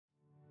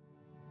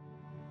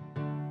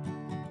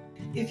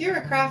If you're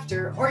a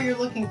crafter or you're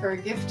looking for a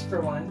gift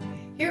for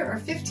one, here are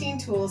 15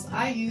 tools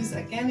I use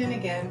again and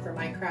again for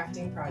my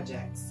crafting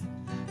projects.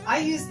 I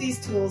use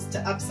these tools to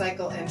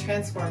upcycle and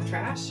transform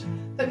trash,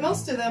 but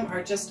most of them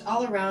are just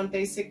all-around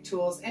basic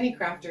tools any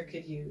crafter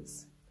could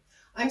use.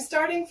 I'm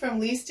starting from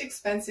least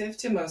expensive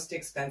to most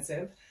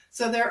expensive,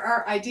 so there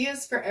are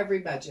ideas for every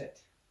budget.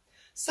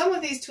 Some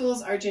of these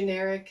tools are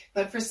generic,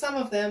 but for some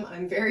of them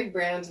I'm very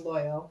brand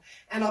loyal,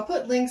 and I'll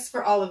put links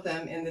for all of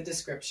them in the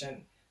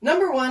description.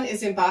 Number 1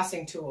 is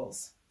embossing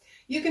tools.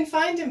 You can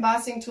find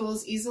embossing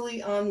tools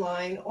easily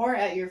online or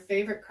at your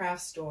favorite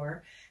craft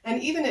store,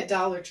 and even at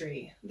Dollar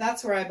Tree.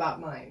 That's where I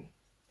bought mine.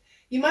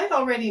 You might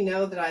already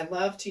know that I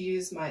love to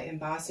use my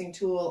embossing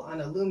tool on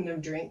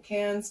aluminum drink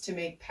cans to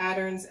make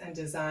patterns and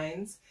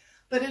designs,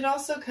 but it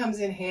also comes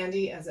in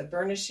handy as a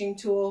burnishing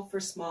tool for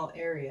small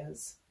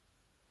areas.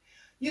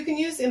 You can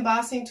use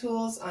embossing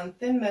tools on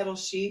thin metal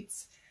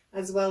sheets,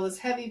 as well as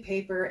heavy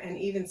paper and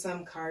even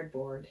some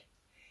cardboard.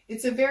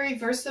 It's a very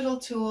versatile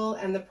tool,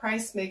 and the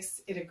price makes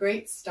it a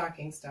great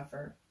stocking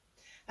stuffer.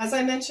 As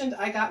I mentioned,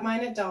 I got mine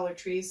at Dollar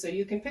Tree, so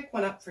you can pick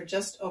one up for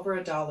just over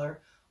 $1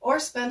 or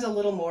spend a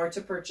little more to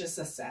purchase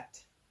a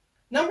set.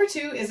 Number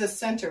 2 is a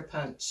center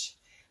punch.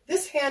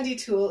 This handy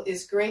tool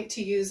is great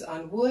to use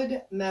on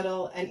wood,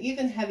 metal, and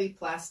even heavy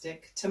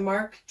plastic to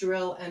mark,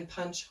 drill, and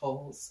punch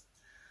holes.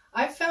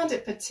 I've found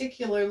it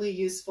particularly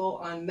useful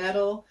on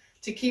metal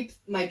to keep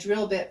my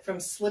drill bit from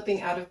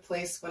slipping out of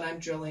place when I'm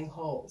drilling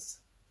holes.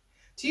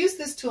 To use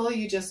this tool,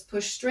 you just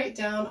push straight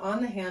down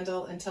on the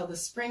handle until the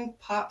spring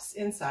pops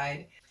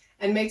inside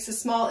and makes a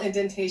small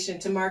indentation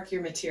to mark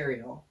your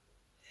material.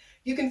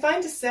 You can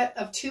find a set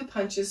of 2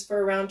 punches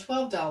for around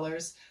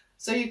 $12,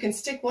 so you can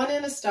stick one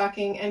in a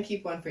stocking and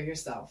keep one for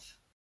yourself.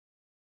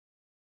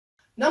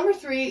 Number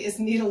 3 is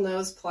needle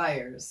nose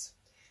pliers.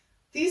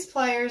 These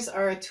pliers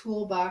are a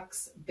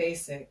toolbox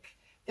basic.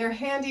 They're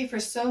handy for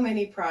so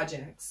many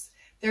projects.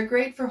 They're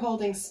great for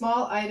holding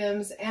small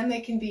items, and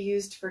they can be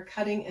used for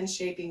cutting and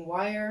shaping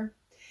wire.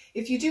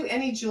 If you do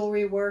any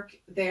jewelry work,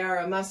 they are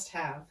a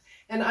must-have,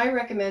 and I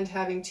recommend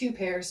having 2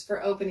 pairs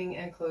for opening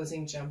and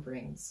closing jump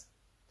rings.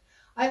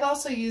 I've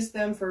also used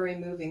them for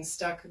removing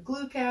stuck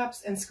glue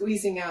caps and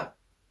squeezing out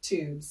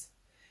tubes.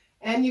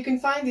 And you can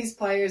find these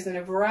pliers in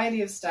a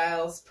variety of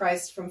styles,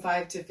 priced from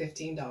 $5 to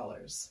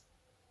 $15.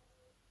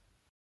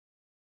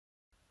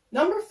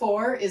 Number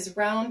 4 is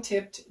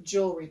round-tipped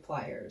jewelry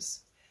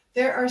pliers.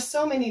 There are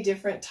so many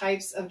different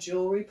types of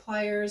jewelry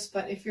pliers,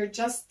 but if you're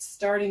just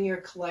starting your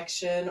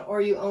collection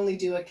or you only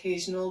do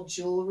occasional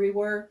jewelry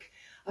work,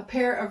 a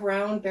pair of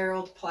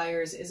round-barreled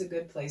pliers is a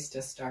good place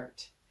to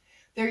start.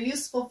 They're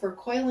useful for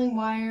coiling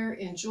wire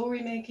in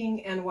jewelry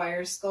making and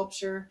wire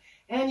sculpture,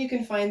 and you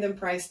can find them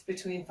priced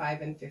between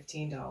 $5 and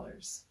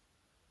 $15.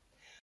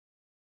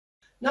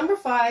 Number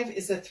 5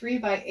 is a 3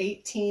 by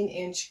 18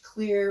 inch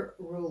clear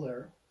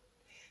ruler.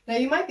 Now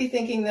you might be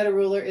thinking that a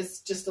ruler is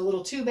just a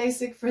little too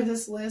basic for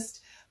this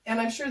list, and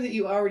I'm sure that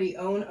you already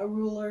own a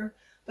ruler,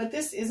 but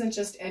this isn't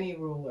just any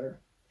ruler.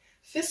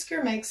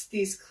 Fiskar makes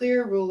these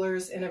clear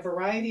rulers in a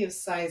variety of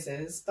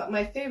sizes, but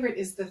my favorite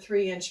is the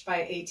 3-inch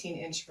by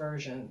 18-inch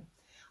version.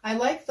 I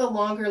like the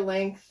longer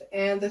length,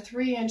 and the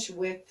 3-inch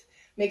width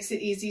makes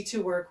it easy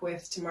to work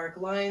with to mark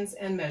lines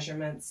and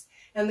measurements,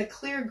 and the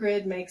clear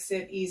grid makes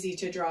it easy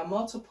to draw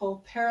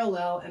multiple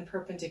parallel and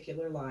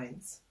perpendicular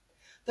lines.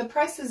 The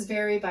prices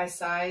vary by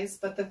size,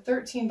 but the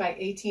 13 by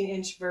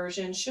 18-inch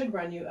version should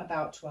run you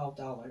about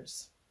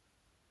 $12.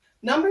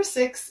 Number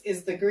 6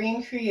 is the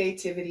Green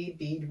Creativity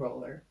Bead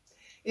Roller.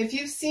 If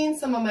you've seen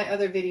some of my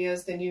other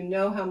videos, then you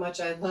know how much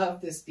I love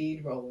this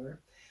bead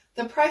roller.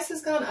 The price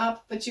has gone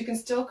up, but you can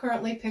still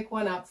currently pick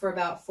one up for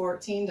about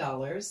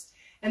 $14.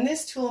 And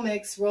this tool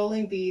makes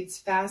rolling beads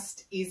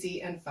fast,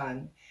 easy, and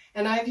fun.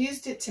 And I've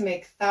used it to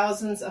make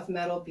thousands of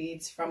metal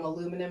beads from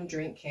aluminum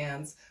drink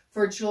cans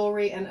for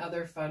jewelry and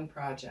other fun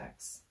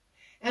projects.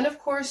 And of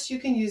course, you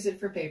can use it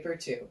for paper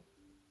too.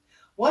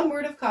 One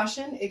word of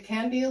caution, it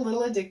can be a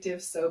little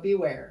addictive, so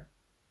beware.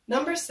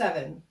 Number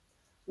 7,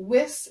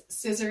 Whisk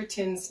Scissor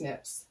Tin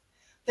Snips.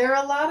 There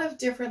are a lot of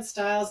different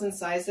styles and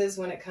sizes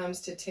when it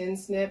comes to tin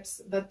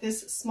snips, but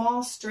this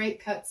small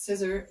straight cut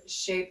scissor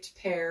shaped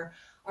pair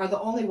are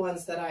the only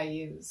ones that I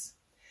use.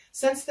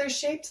 Since they're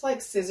shaped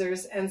like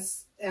scissors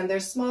and they're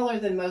smaller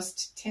than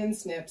most tin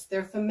snips,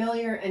 they're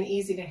familiar and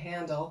easy to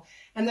handle,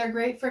 and they're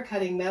great for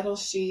cutting metal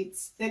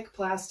sheets, thick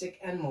plastic,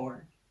 and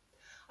more.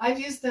 I've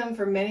used them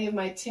for many of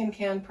my tin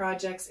can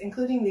projects,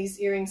 including these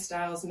earring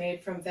styles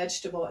made from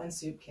vegetable and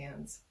soup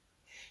cans.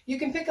 You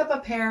can pick up a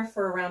pair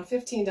for around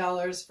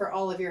 $15 for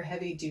all of your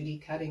heavy-duty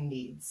cutting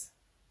needs.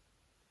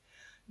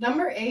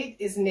 Number 8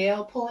 is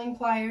nail pulling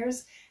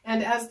pliers,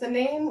 and as the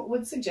name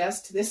would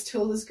suggest, this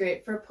tool is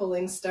great for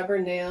pulling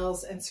stubborn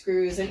nails and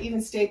screws and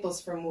even staples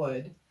from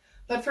wood.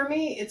 But for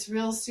me, its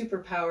real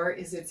superpower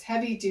is its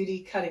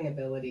heavy-duty cutting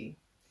ability.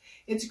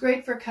 It's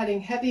great for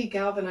cutting heavy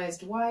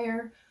galvanized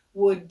wire,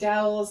 wood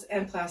dowels,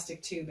 and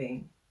plastic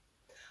tubing.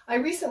 I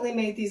recently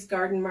made these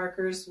garden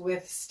markers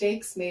with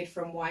stakes made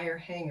from wire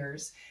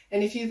hangers,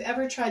 and if you've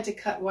ever tried to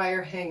cut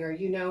wire hanger,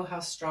 you know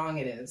how strong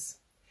it is.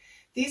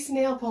 These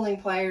nail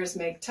pulling pliers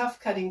make tough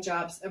cutting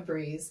jobs a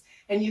breeze,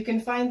 and you can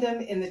find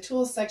them in the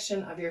tools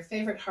section of your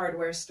favorite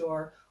hardware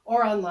store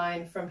or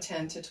online from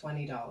 $10 to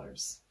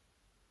 $20.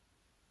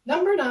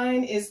 Number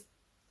 9 is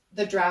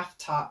the draft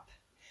top.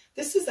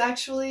 This is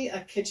actually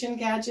a kitchen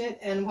gadget,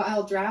 and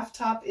while draft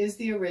top is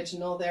the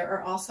original, there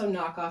are also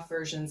knockoff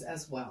versions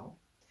as well.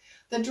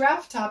 The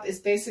draft top is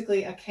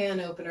basically a can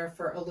opener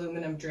for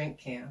aluminum drink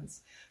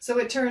cans, so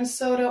it turns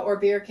soda or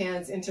beer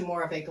cans into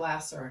more of a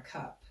glass or a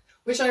cup,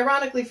 which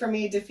ironically for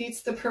me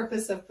defeats the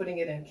purpose of putting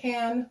it in a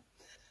can,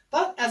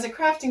 but as a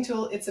crafting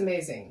tool it's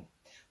amazing.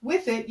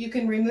 With it, you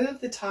can remove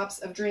the tops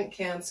of drink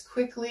cans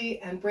quickly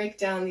and break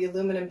down the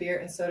aluminum beer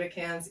and soda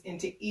cans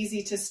into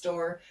easy to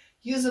store,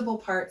 usable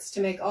parts to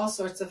make all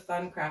sorts of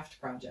fun craft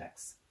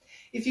projects.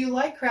 If you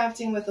like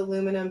crafting with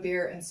aluminum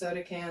beer and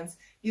soda cans,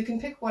 you can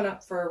pick one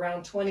up for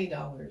around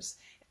 $20.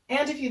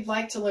 And if you'd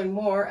like to learn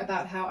more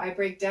about how I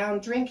break down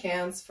drink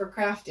cans for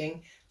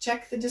crafting,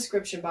 check the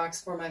description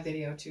box for my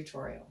video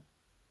tutorial.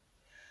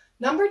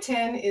 Number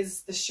 10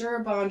 is the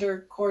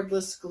Surebonder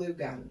cordless glue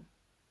gun.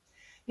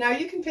 Now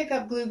you can pick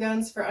up glue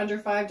guns for under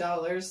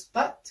 $5,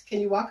 but can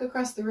you walk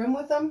across the room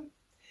with them?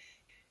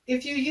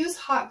 If you use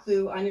hot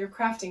glue on your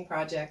crafting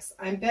projects,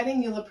 I'm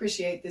betting you'll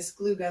appreciate this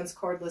glue gun's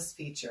cordless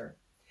feature.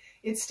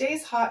 It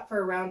stays hot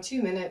for around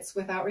 2 minutes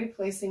without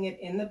replacing it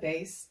in the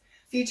base,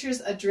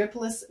 features a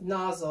dripless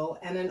nozzle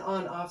and an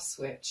on-off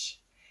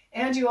switch,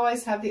 and you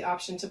always have the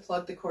option to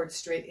plug the cord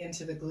straight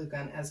into the glue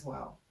gun as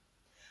well.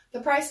 The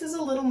price is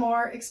a little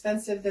more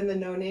expensive than the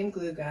no-name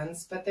glue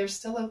guns, but they're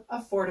still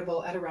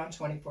affordable at around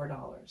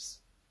 $24.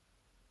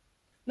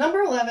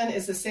 Number 11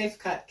 is the Safe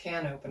Cut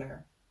can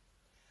opener.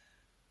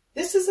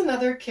 This is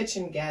another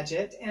kitchen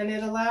gadget, and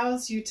it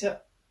allows you to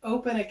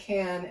open a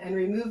can and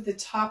remove the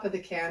top of the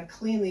can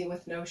cleanly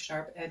with no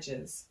sharp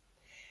edges.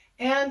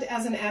 And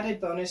as an added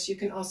bonus, you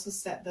can also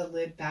set the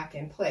lid back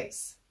in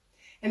place.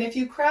 And if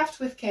you craft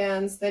with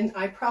cans, then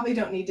I probably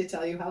don't need to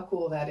tell you how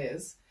cool that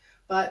is.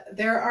 But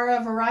there are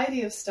a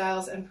variety of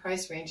styles and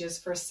price ranges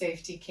for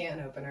safety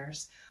can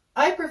openers.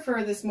 I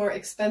prefer this more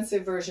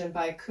expensive version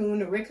by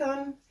Kuhn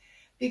Rikon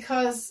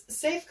because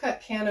safe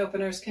cut can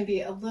openers can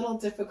be a little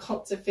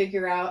difficult to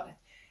figure out,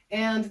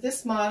 and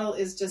this model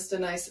is just a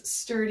nice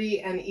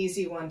sturdy and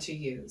easy one to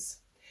use.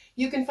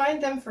 You can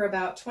find them for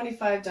about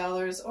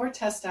 $25 or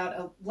test out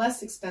a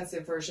less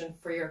expensive version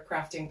for your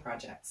crafting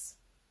projects.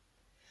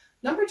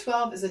 Number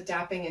 12 is a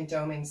Dapping and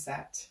Doming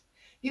Set.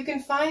 You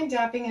can find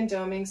dapping and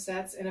doming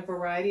sets in a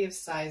variety of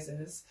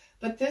sizes,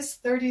 but this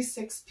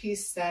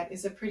 36-piece set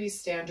is a pretty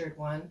standard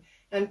one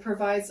and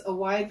provides a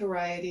wide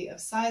variety of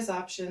size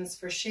options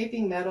for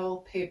shaping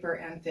metal, paper,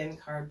 and thin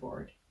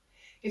cardboard.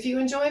 If you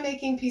enjoy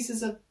making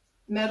pieces of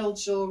metal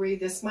jewelry,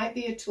 this might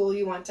be a tool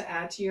you want to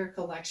add to your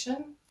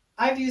collection.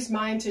 I've used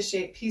mine to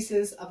shape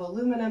pieces of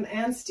aluminum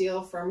and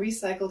steel from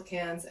recycled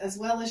cans, as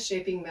well as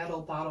shaping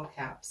metal bottle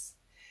caps.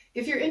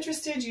 If you're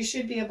interested, you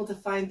should be able to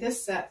find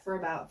this set for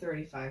about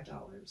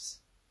 $35.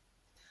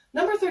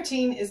 Number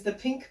 13 is the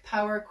Pink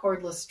Power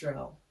Cordless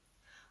Drill.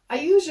 I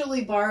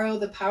usually borrow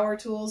the power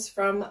tools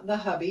from the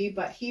hubby,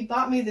 but he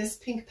bought me this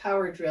Pink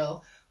Power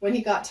drill when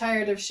he got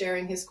tired of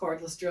sharing his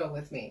cordless drill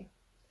with me.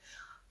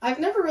 I've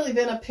never really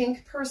been a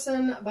pink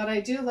person, but I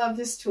do love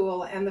this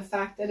tool and the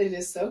fact that it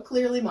is so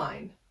clearly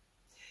mine.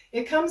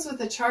 It comes with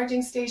a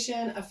charging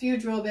station, a few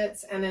drill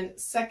bits, and a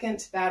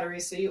second battery,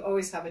 so you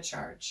always have a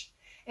charge.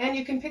 And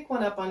you can pick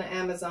one up on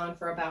Amazon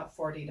for about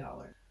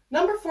 $40.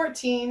 Number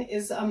 14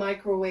 is a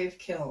microwave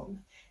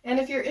kiln. And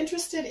if you're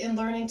interested in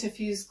learning to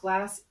fuse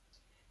glass,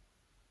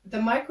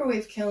 the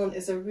microwave kiln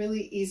is a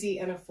really easy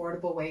and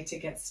affordable way to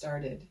get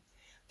started.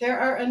 There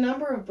are a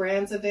number of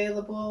brands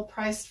available,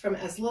 priced from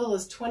as little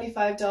as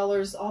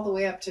 $25 all the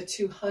way up to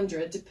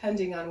 $200,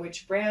 depending on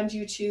which brand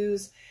you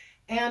choose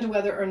and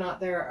whether or not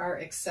there are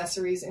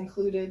accessories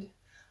included.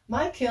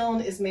 My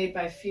kiln is made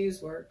by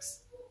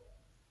FuseWorks,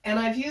 and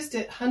I've used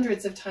it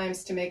hundreds of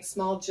times to make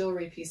small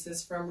jewelry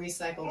pieces from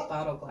recycled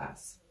bottle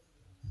glass.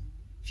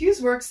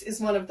 FuseWorks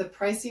is one of the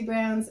pricey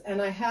brands,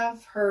 and I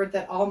have heard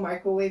that all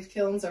microwave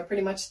kilns are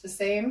pretty much the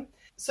same.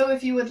 So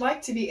if you would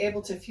like to be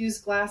able to fuse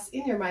glass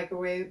in your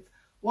microwave,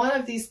 one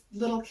of these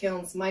little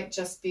kilns might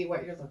just be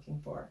what you're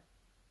looking for.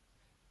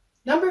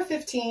 Number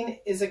 15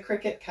 is a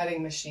Cricut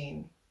cutting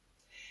machine.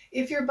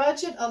 If your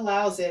budget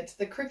allows it,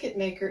 the Cricut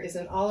Maker is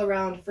an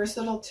all-around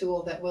versatile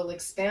tool that will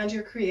expand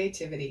your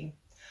creativity.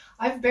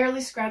 I've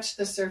barely scratched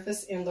the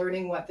surface in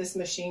learning what this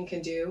machine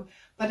can do,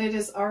 but it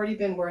has already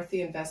been worth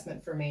the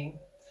investment for me.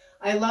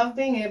 I love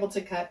being able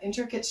to cut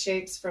intricate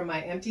shapes from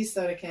my empty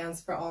soda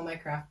cans for all my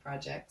craft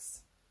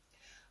projects.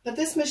 But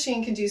this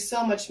machine can do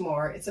so much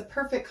more. It's a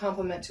perfect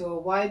complement to a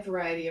wide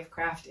variety of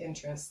craft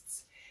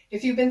interests.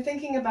 If you've been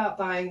thinking about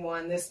buying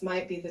one, this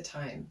might be the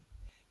time.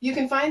 You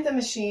can find the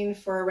machine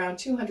for around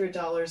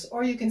 $200,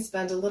 or you can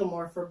spend a little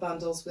more for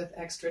bundles with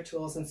extra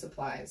tools and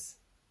supplies.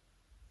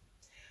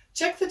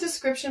 Check the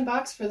description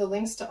box for the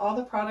links to all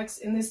the products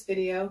in this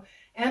video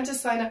and to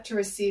sign up to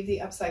receive the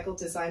Upcycle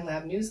Design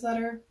Lab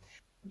newsletter.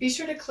 Be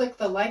sure to click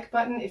the like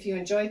button if you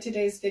enjoyed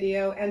today's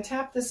video and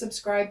tap the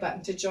subscribe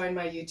button to join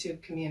my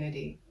YouTube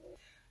community.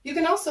 You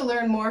can also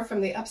learn more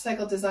from the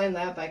Upcycle Design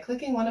Lab by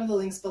clicking one of the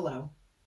links below.